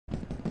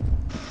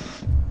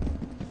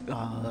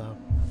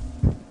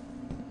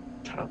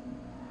Shut up.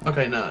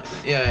 Okay, no.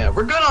 Yeah.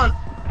 We're good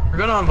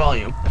on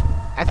volume.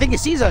 I think it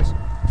sees us.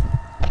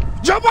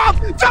 Jump off!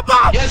 Jump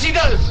off! Yes, he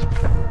does.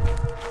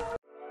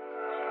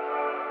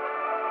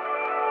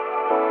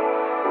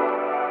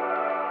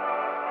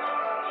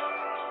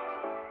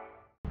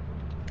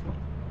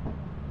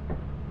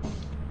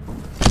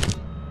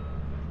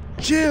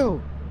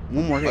 Chill.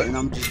 One more hit and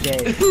I'm just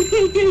dead.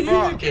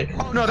 Okay.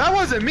 Oh no, that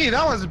wasn't me.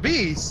 That was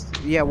Beast.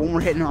 Yeah, one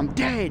more hit and I'm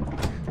dead.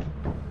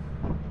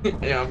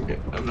 Yeah, I'm good.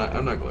 I'm not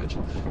going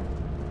to.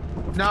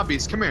 Nah,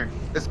 Beast, come here.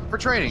 It's for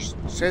training.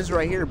 Says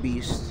right here,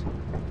 Beast.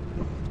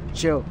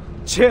 Chill.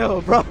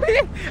 Chill, bro.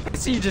 I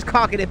see you just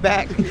cocking it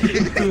back.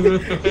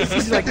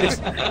 It's like this.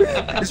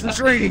 It's for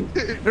training.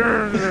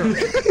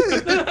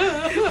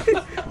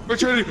 For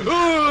training.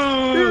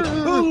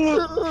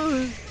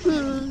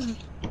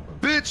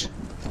 Bitch.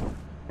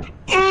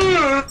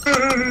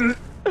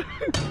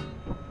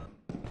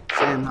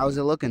 Sam, how's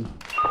it looking? Man.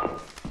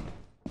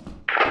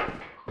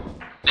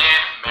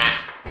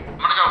 I'm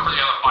gonna go for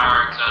the other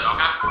fire exit,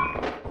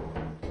 okay?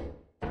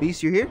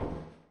 Beast, you're here?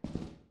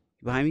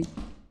 You behind me?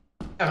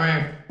 Yeah,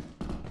 right here.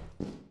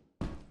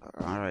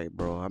 Alright,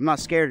 bro. I'm not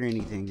scared or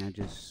anything. I'm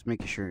just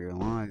making sure you're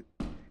alive.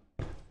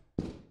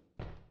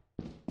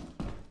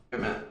 Hey,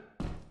 man.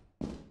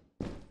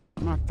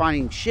 I'm not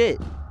finding shit.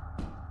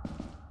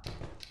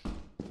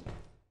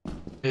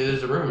 Hey,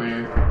 there's a room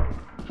here.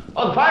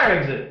 Oh, the fire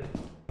exit.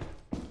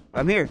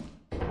 I'm here.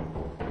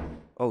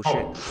 Oh,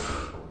 shit.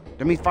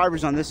 There means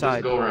fiber's on this Let's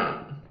side. go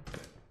around.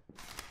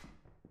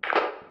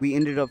 We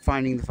ended up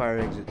finding the fire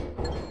exit.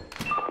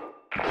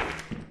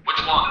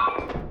 Which one?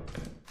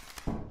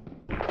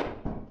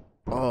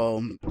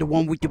 The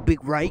one with the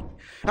big right?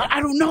 I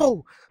don't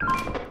know!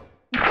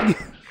 There's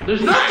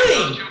There's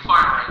nothing! two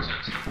fire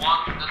exits. The one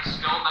that's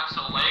still next to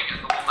the lake and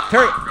the one that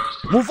Terry, fire goes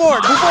to. move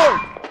forward, move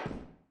forward!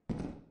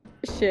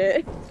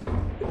 Shit.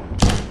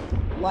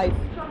 Life.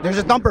 There's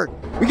a thumper!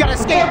 We gotta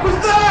escape! What was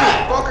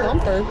that?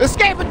 Thumper.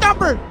 Escape a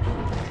thumper!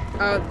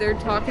 They're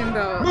talking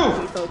about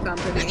Lethal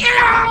Company.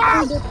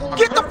 Yeah!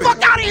 Get the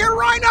fuck out of here,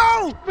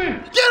 Rhino! Get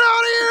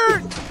out of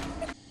here!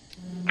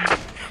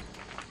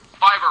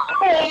 Fiber.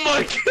 Oh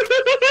my god!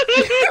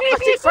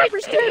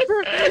 Fiber's dead,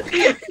 bro.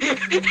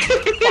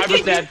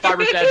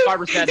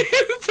 Fiber's dead.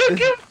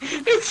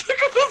 It's took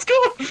him. Let's go.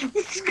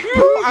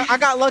 Bro, I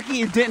got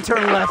lucky and didn't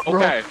turn left, bro.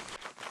 Okay.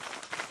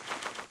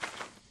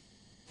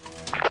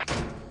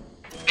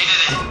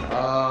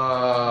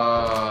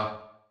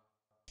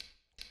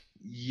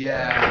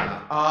 Yeah.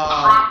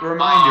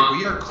 Reminder,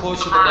 we are close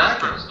to the front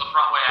bracket. entrance, the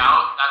front way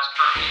out. That's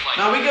currently like.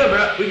 No, we good,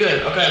 bro. We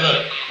good. Okay,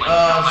 look.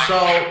 So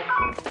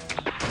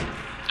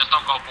Just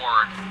don't go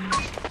forward.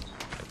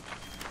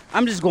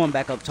 I'm just going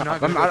back up top. Not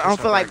gonna I go don't this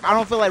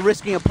feel far like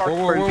risking a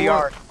parkour in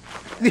VR.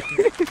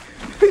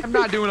 I'm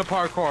not doing a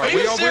parkour. Are you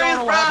We all serious,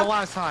 know what happened bro?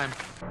 last time.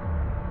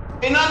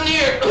 ain't nothing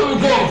here. Who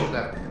go?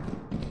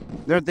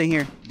 There's nothing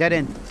here. Dead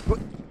end.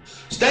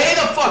 Stay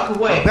the fuck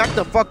away. Back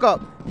the fuck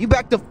up. You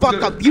back the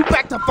fuck up. You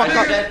back the fuck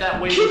up.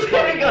 that way. Keep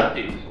hitting up.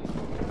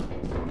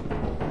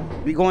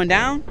 We going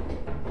down?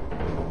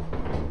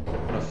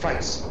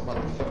 Fights,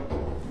 motherfucker.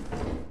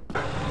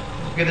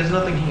 Okay, there's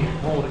nothing here.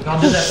 Hold it.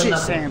 I'll do Oh that for shit,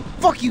 nothing. Sam.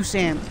 Fuck you,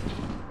 Sam.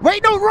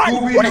 Wait, no,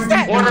 run. What is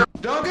that?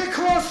 Don't get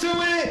close to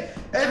it,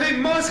 and they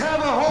must have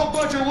a whole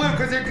bunch of loot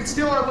because they can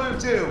steal our loot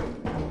too.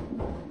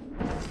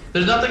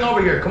 There's nothing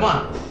over here. Come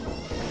on.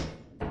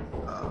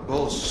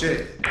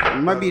 Bullshit.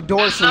 There might be a door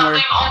There's somewhere.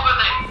 nothing over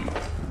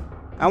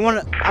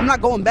there. I'm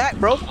not going back,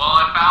 bro. Well,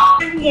 I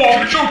found.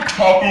 Watch your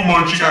taco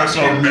munching ass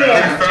on me. Kill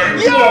him!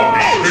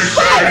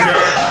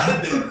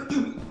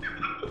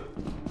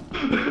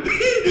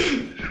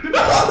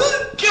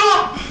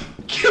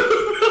 Kill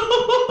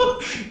him!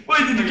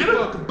 Wait, did you get him?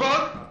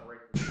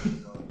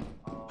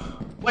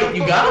 Wait,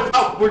 you got him?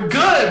 Oh, we're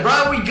good,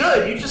 bro. We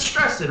good. You just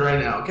stressed it right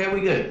now, okay?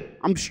 We good.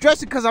 I'm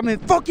stressing because I'm in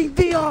fucking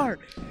VR.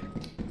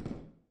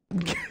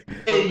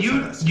 Hey,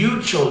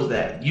 you chose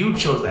that. You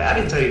chose that. I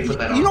didn't tell you to put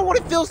that on. You know what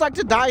it feels like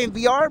to die in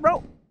VR,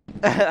 bro?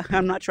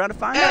 I'm not trying to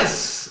find out.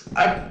 Yes!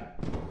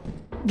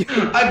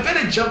 I've been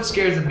in jump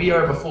scares in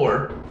VR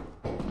before.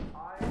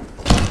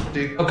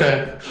 Dude.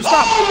 Okay.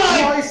 Stop.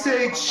 Oh my! I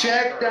say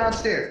check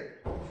downstairs.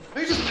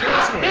 They just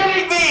Stop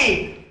hitting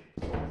me!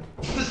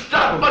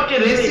 Stop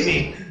fucking hitting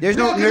me! There's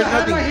I nothing.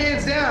 have my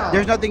hands down.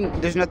 There's nothing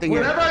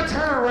here. Whenever I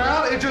turn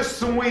around, it just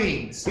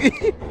swings.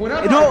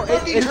 Whenever No, I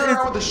fucking it's- turn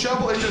around with the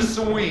shovel, it just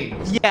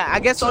swings. Yeah,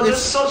 I guess So it's.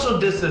 just social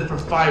distance for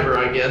Fiverr,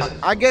 I guess.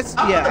 I guess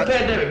Not yeah. for the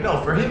pandemic,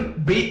 no, for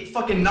him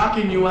fucking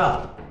knocking you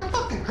out.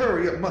 Fucking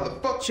hurry up,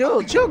 motherfucker.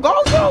 Chill,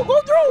 go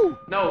through.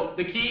 No,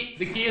 the key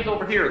is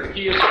over here. The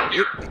key is over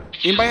here.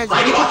 Anybody has a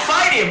Like, key? you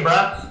fight him,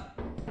 bruh.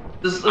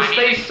 Let's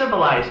stay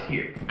civilized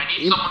here. I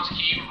need someone's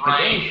key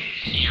right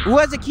here. Who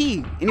has a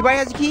key? Anybody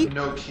has a key?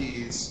 No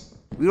keys.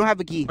 We don't have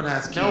a key. No one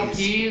has keys. No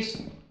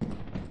keys.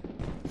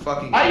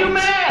 Fucking Are you keys.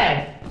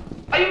 mad?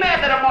 Are you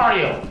mad that I'm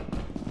Mario?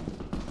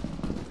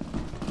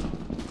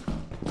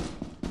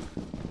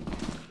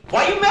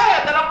 Why you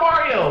mad that I'm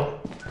Mario?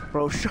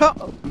 Bro,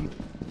 shut up.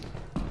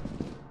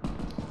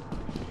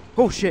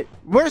 Oh shit!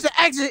 Where's the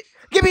exit?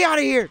 Get me out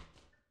of here!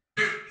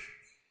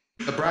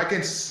 The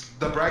bracket's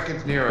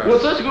near us.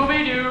 What's up,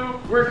 Scooby-Doo?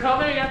 We're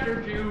coming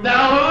after you.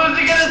 Now who's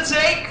it gonna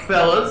take,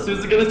 fellas?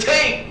 Who's it gonna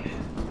take?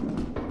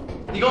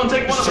 You gonna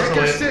take one of Just us check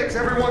your away? sticks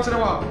every once in a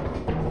while.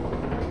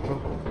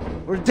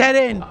 We're dead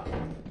end.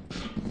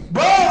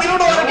 Bro, we don't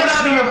know how to get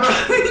out of here, bro.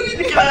 We need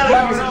to get out No,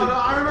 of here. no,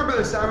 I remember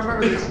this. I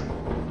remember this.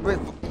 Wait,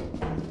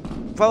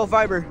 follow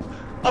fiber.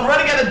 I'm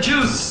running out of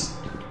juice.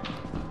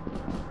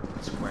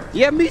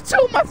 Yeah, me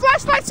too. My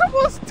flashlight's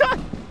almost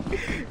done.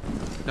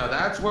 No,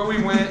 that's where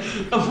we went.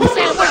 I'm What's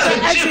running out the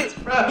of exit? juice,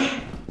 bro.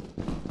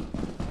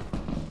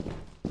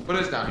 What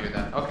is down here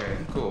then? Okay,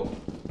 cool.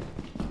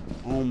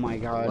 Oh my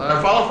god.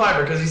 Follow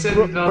fiber, because he said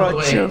he's not on the Bro,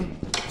 way.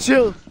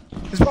 chill.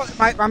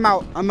 I'm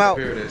out. I'm out.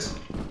 Here it is.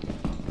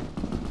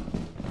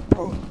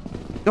 Bro,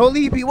 don't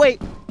leave me.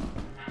 Wait.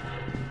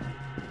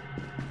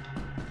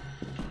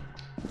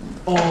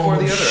 Oh, Or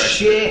the other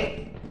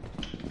shit.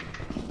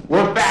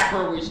 We're back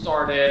where we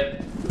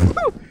started.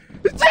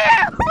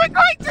 Damn, we're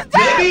going to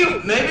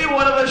die. Maybe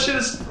one of us should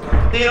have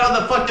stayed on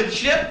the fucking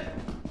ship.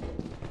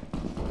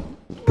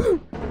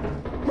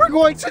 We're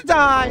going to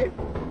die.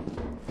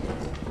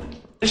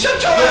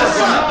 Shut your ass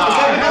up.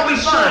 Okay, we'll be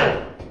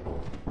fine.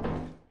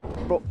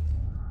 Bro.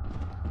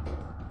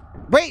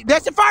 Wait,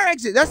 that's the fire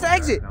exit. That's the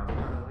exit.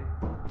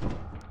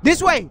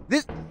 This way.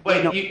 This.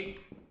 Wait, no.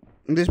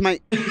 This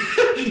might. You're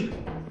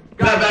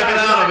not backing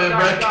out of it,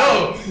 bro.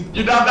 Go.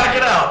 You're not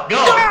backing out.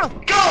 Go. Go.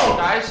 Go.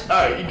 Guys,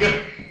 All right, you go.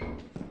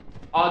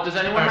 does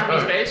anyone have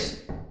any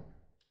space?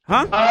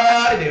 Huh?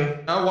 I do.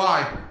 Oh,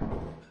 why?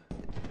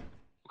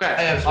 Okay,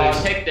 I have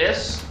space. take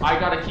this. I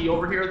got a key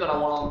over here that I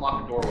want to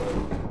unlock a door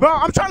with. Bro,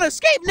 I'm trying to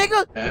escape,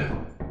 nigga. Okay.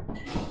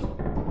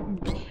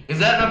 Is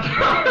that not?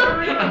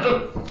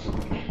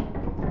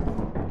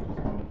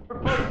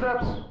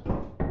 Footsteps.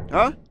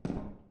 Huh?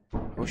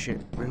 Oh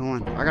shit. Wait,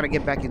 hold on. I gotta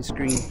get back in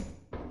screen.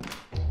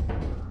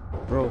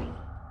 Bro.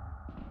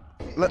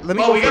 Let me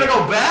Oh, we gotta first.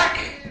 go back?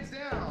 It's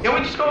down. Can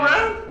we just go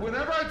around?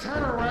 Whenever I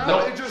turn around,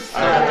 Nope. it just.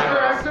 All right. Is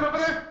there an exit over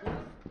there?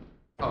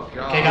 Oh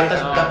god. Okay,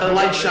 got the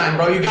light shine,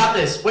 bro. You got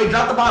this. Wait,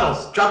 drop the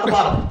bottles. Drop the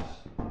bottle.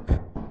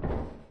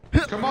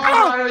 Come on,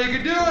 Ow! Rhino, you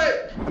can do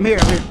it. I'm here.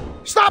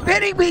 Stop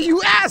hitting me, you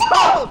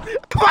asshole! I'm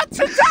about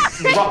to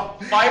die!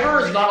 Fiber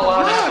is not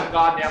allowed to have a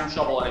goddamn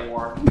shovel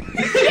anymore. Look,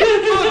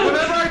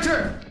 whenever I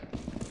turn.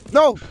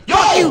 No! Yo!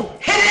 Fuck you!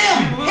 Hit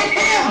him! Hit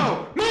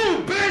him!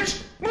 Move,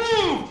 bitch!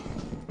 Move!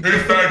 Hit a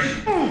faggot.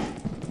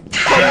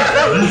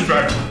 Yeah, you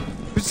faggot.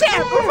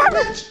 Sam,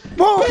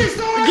 move! Please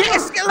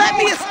don't Let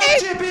me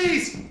escape!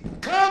 Chippies!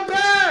 Come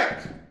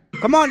back!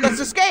 Come on, let's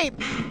escape!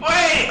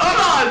 Wait, hold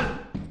on!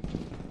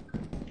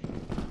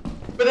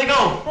 Where'd they go?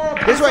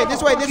 This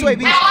way,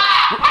 B.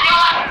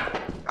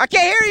 I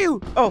can't hear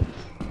you! Oh,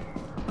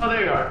 Oh,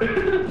 there you are.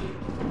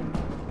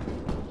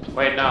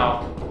 Wait, no.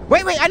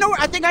 wait,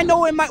 I think I know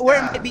where it might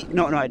be.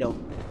 No, I don't.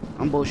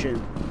 I'm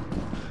bullshitting.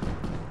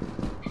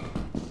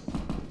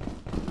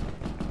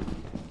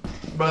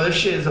 Bro, this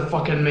shit is a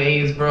fucking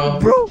maze, bro.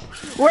 Bro,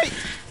 wait!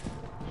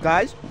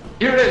 Guys?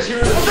 Here it is, here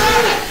it is.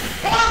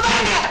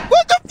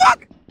 What the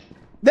fuck?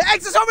 The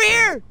exit's over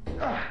here!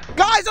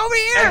 Guys, over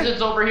here!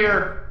 Exit's over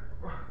here.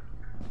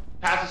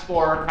 Pass the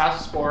spore,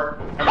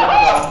 Everyone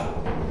go.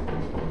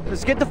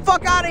 Let's get the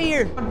fuck out of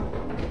here!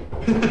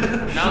 No. We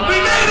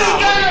made it,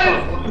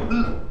 guys!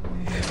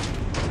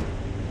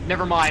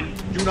 Never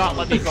mind. Do not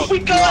let me go. We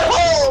got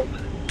home!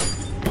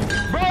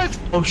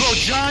 Bro,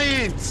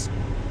 giants!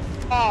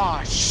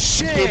 Oh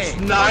shit! It's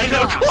 9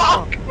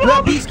 o'clock!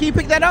 Look, Beast, can you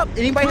pick that up?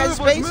 Anybody has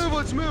space?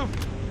 Let's move!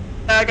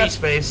 I got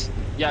space.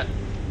 Yeah.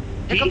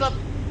 Pick up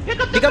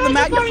the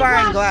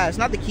magnifying glass,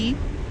 not the key.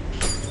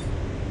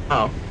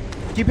 Oh.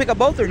 Can you pick up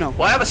both or no?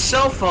 Well, I have a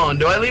cell phone.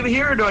 Do I leave it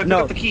here or do I pick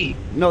up the key?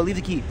 No, leave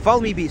the key.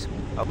 Follow me, Beast.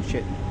 Oh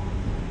shit.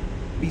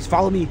 Beast,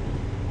 follow me.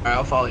 Alright,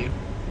 I'll follow you.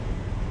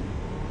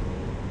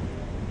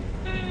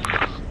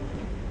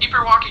 Keep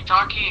your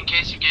walkie-talkie in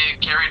case you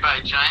get carried by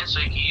a giant so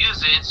you can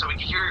use it so we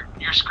can hear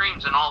your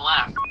screams and all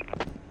laugh.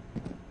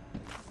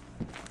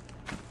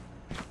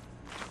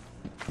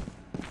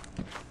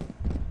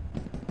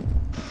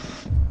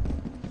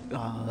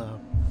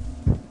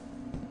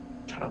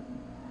 Shut up.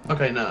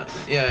 Okay, no.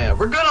 Yeah.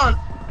 We're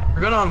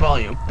good on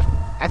volume.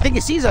 I think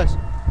it sees us.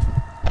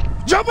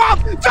 Jump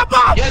off! Jump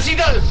off! Yes, he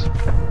does!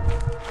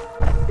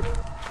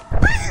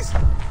 Beast!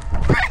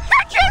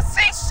 I can't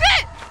see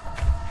shit!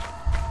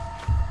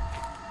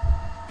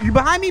 You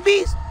behind me,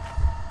 Beast?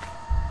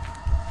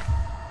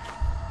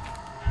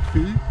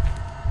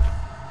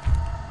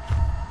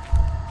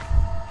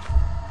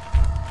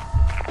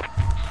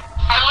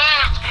 I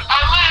lived!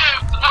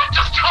 I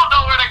just don't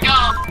know where to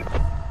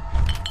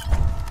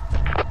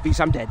go!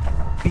 Beast, I'm dead.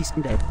 Beast,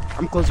 I'm dead.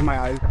 I'm closing my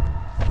eyes.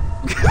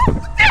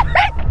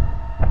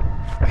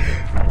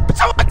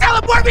 Someone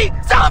teleport me!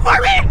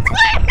 Teleport me!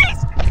 Please!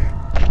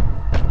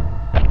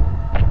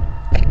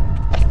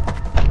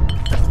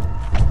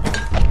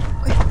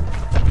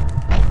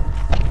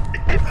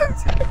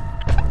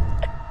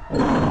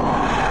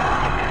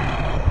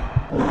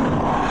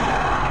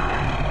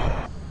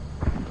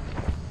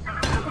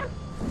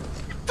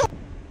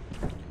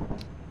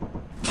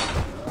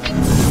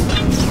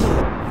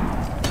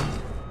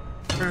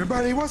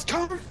 Everybody was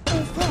coming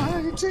for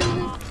fighting.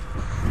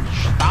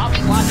 Stop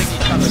slapping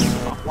each other, you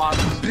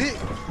fuckwads.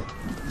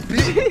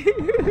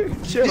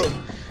 Chill.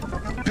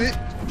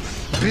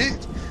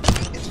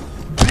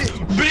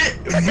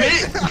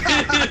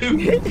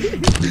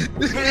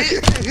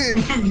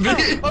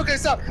 Okay,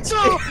 stop,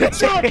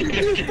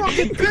 you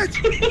fucking bitch!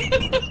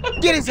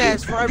 Get his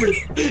ass forever.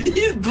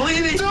 He's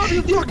bleeding. Stop,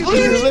 you fucking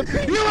Bleeding.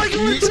 bitch! You like it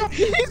when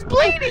He's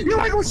bleeding. you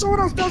like it when someone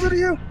else does it to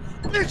you?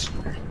 Bitch!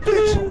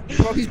 Bitch!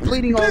 Bro, he's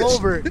bleeding all Bitch!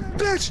 over.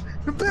 Bitch!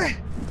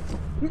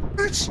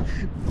 Bitch!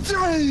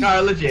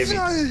 Alright, let Jamie.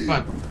 Come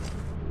on.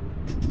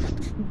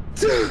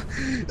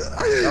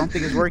 I don't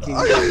think it's working.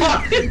 I Come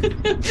on.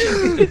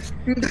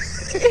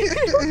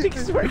 don't think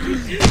it's working.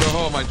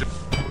 Oh my god.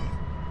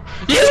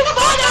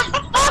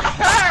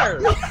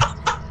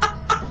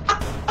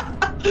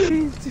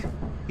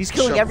 He's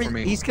killing Shovel for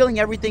me. He's killing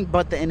everything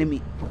but the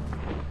enemy.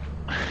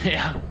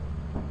 Yeah.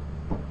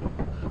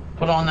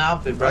 Put on the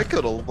outfit, bro. I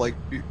could've, like...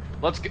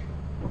 Let's get.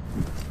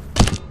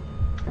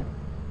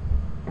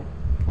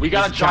 We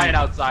got a giant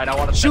outside. I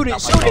want to Shoot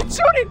it! Shoot it!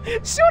 Shoot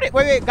it! Shoot it!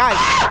 Wait, guys.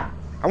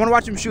 I want to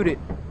watch him shoot it.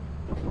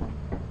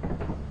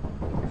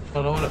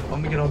 Hold on, let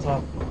me get on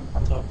top.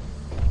 On top.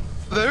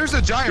 There's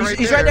a giant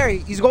He's right there.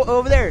 He's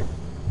over there.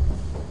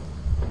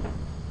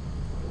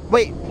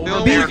 Wait.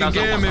 Over B there, can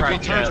get him if he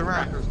turns yeah.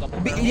 around.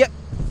 Yeah.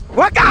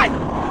 What guy?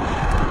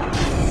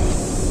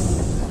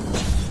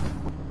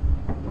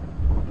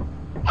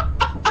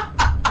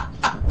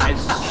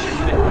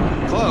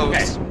 Close.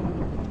 Okay.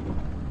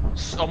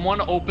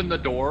 Someone open the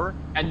door,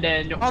 and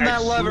then On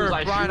that as lever, soon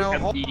as I Rhino.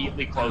 shoot,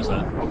 immediately close it.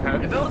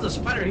 Okay. If it was a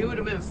spider, he would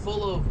have been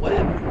full of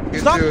web.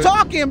 Stop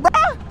talking, bro.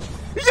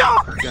 Yo.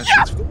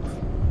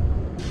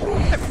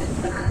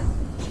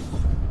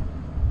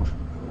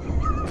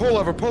 Pull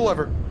lever, pull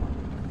lever.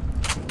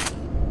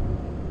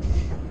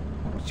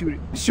 Shoot it!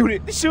 Shoot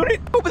it! Shoot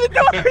it! Open the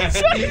door!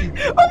 Shut it!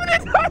 Open the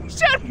door!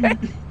 Shut it!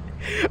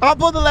 I'll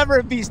pull the lever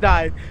if Beast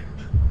dies.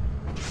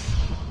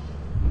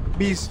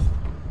 Beast.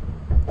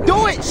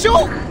 Do it!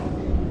 Shoot!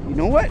 You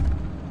know what?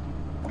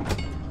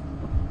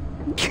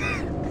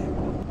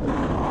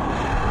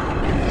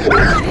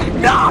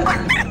 No! I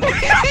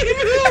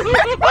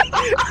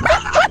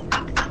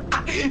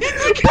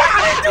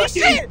didn't do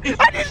shit!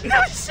 I didn't do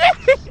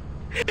shit!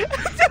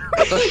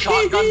 The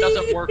shotgun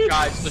doesn't work,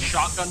 guys. The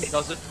shotgun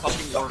doesn't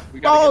fucking work. We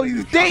gotta Oh, get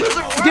you think?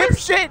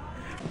 Dipshit!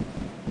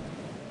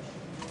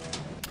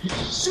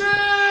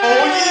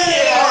 Oh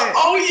yeah!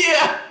 Oh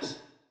yeah!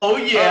 Oh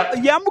yeah!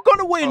 Yeah, I'm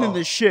gonna win in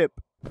the ship.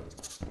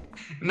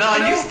 No,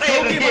 you stay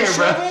Go in get my here,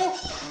 bro. shovel.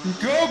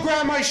 Go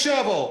grab my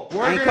shovel. I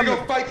We're ain't gonna go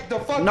coming. fight the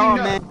fucking No,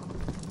 nut. man.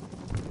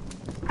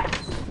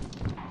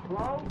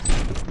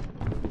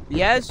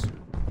 Yes?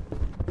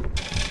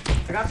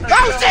 I got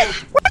Oh shit!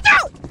 Watch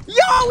out!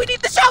 Yo, we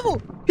need the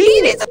shovel!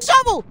 He needs a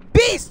shovel!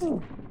 Beast!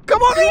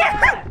 Come over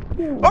here!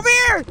 Over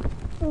here!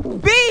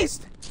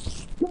 Beast!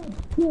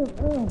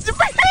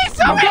 Beast!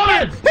 Over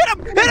here! Hit him!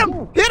 Hit him!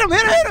 Hit him! Hit him!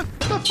 Hit him!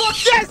 The fuck?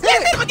 Yes! Yes!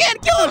 Hit him again!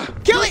 Kill him!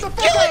 Kill it! Get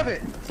the Kill fuck out of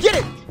it! it. Get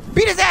it!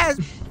 Beat his ass!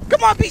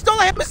 Come on, Beast! Don't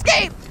let him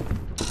escape!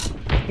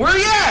 Where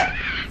you at?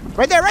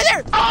 Right there! Right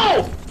there!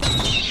 Oh!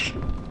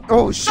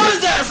 Oh shit! Shut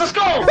his ass! Let's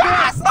go!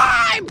 Ah,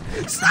 slime!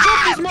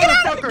 Slime! Get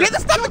out of here! Get the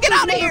stuff and get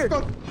out of here!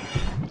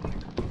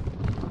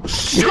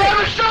 Grab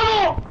a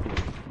shovel!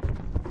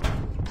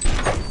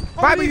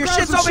 Bobby, your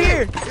shit's over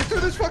here! It's through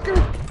this fucking...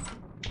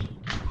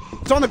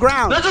 It's on the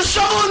ground. There's a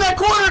shovel in that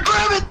corner!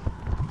 Grab it!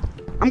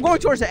 I'm going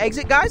towards the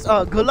exit, guys.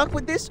 Good luck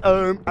with this.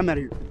 I'm out of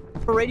here.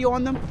 A radio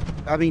on them?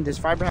 I mean, does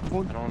fiber have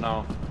one? I don't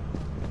know.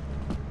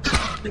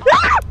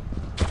 Ah!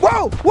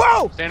 Whoa!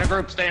 Whoa! Stay in a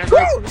group. Stay in a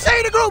group. Whoa! Stay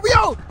in the group,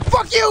 yo!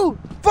 Fuck you!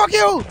 Fuck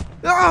you!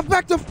 Ah,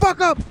 back the fuck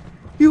up!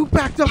 You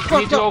back the We need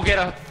fuck to go up! get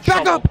a Back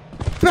shovel. up!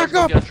 Back Let's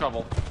go up! Get a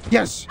shovel.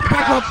 Yes!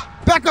 Back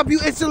up! Back up, you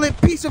insolent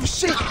piece of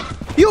shit!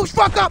 You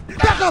fuck up!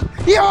 Back up!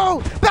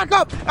 Yo! Back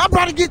up! I'm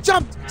about to get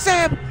jumped!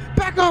 Sam!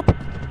 Back up!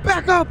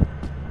 Back up!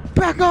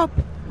 Back up!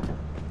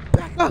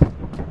 Back up!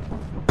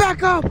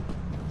 Back up!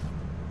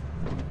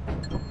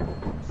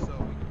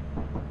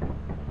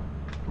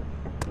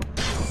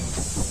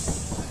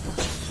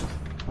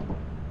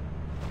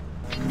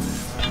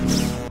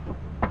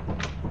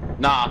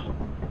 Nah,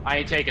 I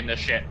ain't taking this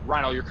shit.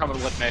 Rhino, you're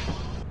coming with me.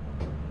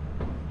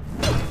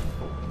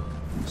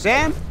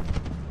 Sam?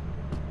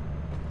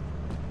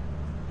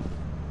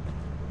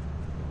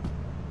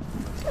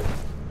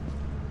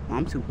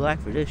 I'm too black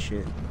for this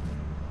shit.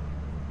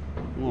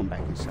 I'm going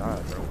back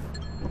inside, bro.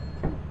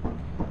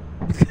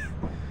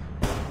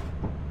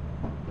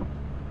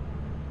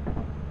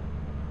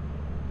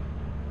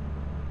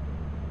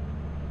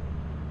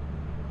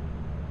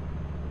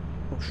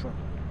 Oh, sure.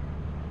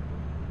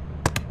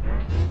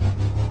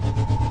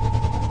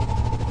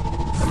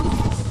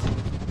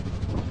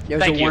 There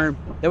was Thank a you. worm.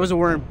 There was a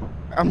worm.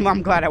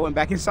 I'm glad I went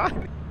back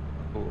inside.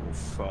 Oh,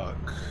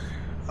 fuck.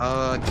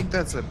 I think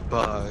that's a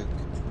bug.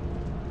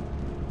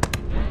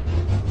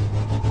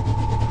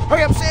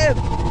 Hurry up, Sam!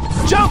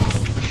 Jump!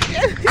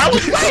 I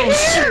was right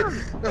here!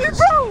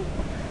 Bro!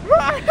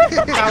 I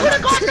would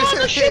have gone down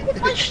the ship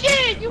with my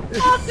shit, you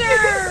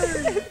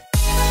fucker!